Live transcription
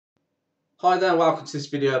Hi there, welcome to this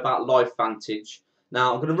video about LifeVantage.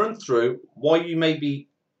 Now I'm going to run through why you may be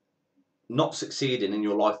not succeeding in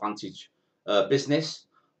your LifeVantage business,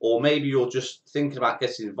 or maybe you're just thinking about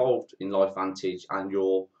getting involved in LifeVantage and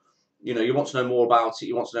you want to know more about it,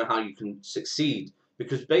 you want to know how you can succeed,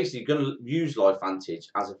 because basically you're going to use LifeVantage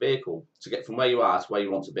as a vehicle to get from where you are to where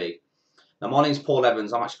you want to be. Now my name's Paul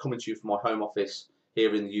Evans, I'm actually coming to you from my home office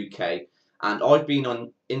here in the UK. And I've been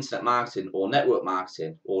on internet marketing or network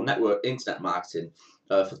internet marketing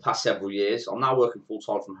for the past several years. I'm now working full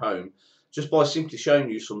time from home just by simply showing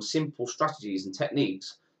you some simple strategies and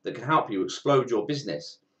techniques that can help you explode your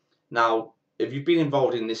business. Now, if you've been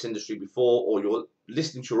involved in this industry before or you're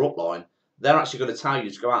listening to your upline, they're actually going to tell you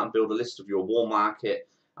to go out and build a list of your warm market,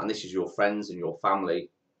 and this is your friends and your family.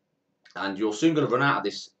 And you're soon going to run out of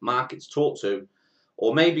this market to talk to.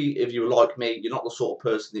 Or maybe if you're like me, you're not the sort of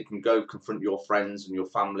person that can go confront your friends and your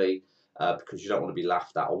family because you don't want to be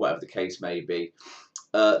laughed at or whatever the case may be.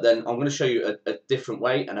 Then I'm going to show you a different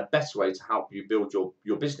way and a better way to help you build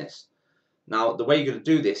your business. Now, the way you're going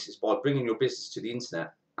to do this is by bringing your business to the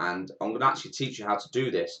internet. And I'm going to actually teach you how to do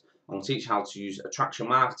this. I'm going to teach you how to use attraction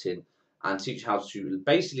marketing and teach you how to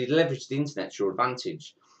basically leverage the internet to your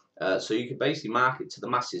advantage. So you can basically market to the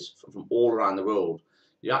masses from all around the world.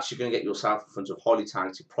 You're actually going to get yourself in front of highly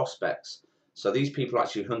targeted prospects. So these people are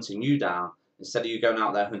actually hunting you down instead of you going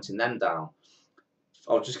out there hunting them down.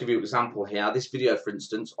 I'll just give you an example here. This video, for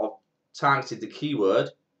instance, I've targeted the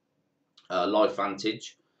keyword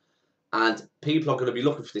LifeVantage, and people are going to be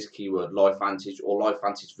looking for this keyword LifeVantage or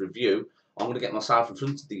LifeVantage review. I'm going to get myself in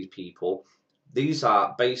front of these people. These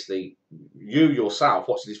are basically you yourself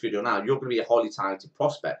watching this video now. You're going to be a highly targeted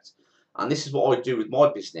prospect. And this is what I do with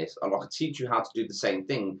my business, and I can teach you how to do the same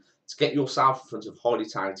thing to get yourself in front of highly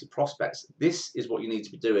targeted prospects. This is what you need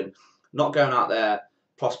to be doing, not going out there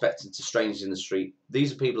prospecting to strangers in the street.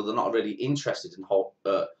 These are people that are not really interested in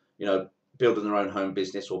building their own home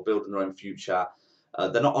business or building their own future.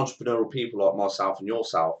 They're not entrepreneurial people like myself and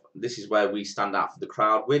yourself. This is where we stand out for the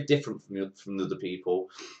crowd. We're different from the other people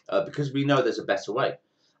because we know there's a better way.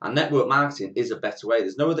 And network marketing is a better way.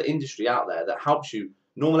 There's no other industry out there that helps you,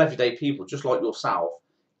 normal everyday people just like yourself,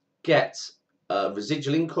 get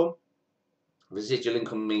residual income. Residual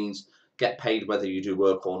income means get paid whether you do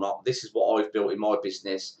work or not. This is what I've built in my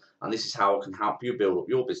business, and this is how I can help you build up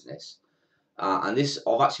your business. And this,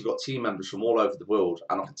 I've actually got team members from all over the world,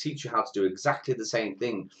 and I can teach you how to do exactly the same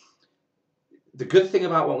thing. The good thing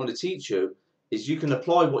about what I'm going to teach you is you can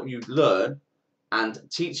apply what you learn and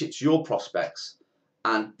teach it to your prospects.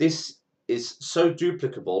 And this is so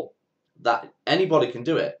duplicable that anybody can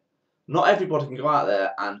do it. Not everybody can go out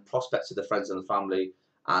there and prospect to their friends and the family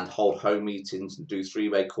and hold home meetings and do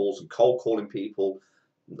three-way calls and cold calling people.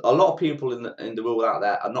 A lot of people in the world out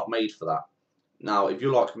there are not made for that. Now, if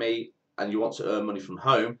you're like me and you want to earn money from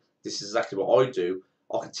home, this is exactly what I do.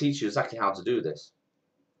 I can teach you exactly how to do this.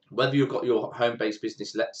 Whether you've got your home-based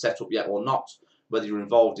business set up yet or not, whether you're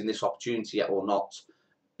involved in this opportunity yet or not,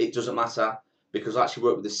 it doesn't matter, because I actually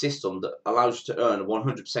work with a system that allows you to earn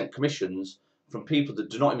 100% commissions from people that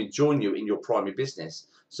do not even join you in your primary business.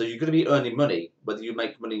 So you're going to be earning money whether you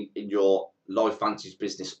make money in your LifeVantage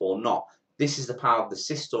business or not. This is the power of the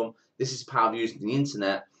system. This is the power of using the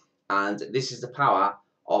internet, and this is the power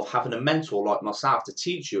of having a mentor like myself to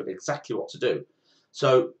teach you exactly what to do.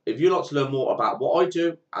 So if you'd like to learn more about what I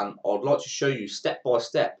do, and I'd like to show you step by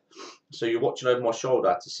step, so you're watching over my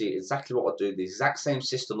shoulder to see exactly what I do, the exact same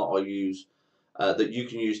system that I use, that you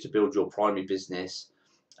can use to build your primary business.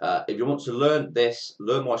 If you want to learn this,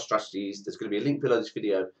 learn my strategies, there's going to be a link below this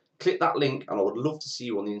video. Click that link and I would love to see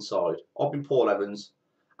you on the inside. I've been Paul Evans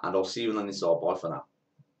and I'll see you on the inside. Bye for now.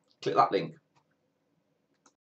 Click that link.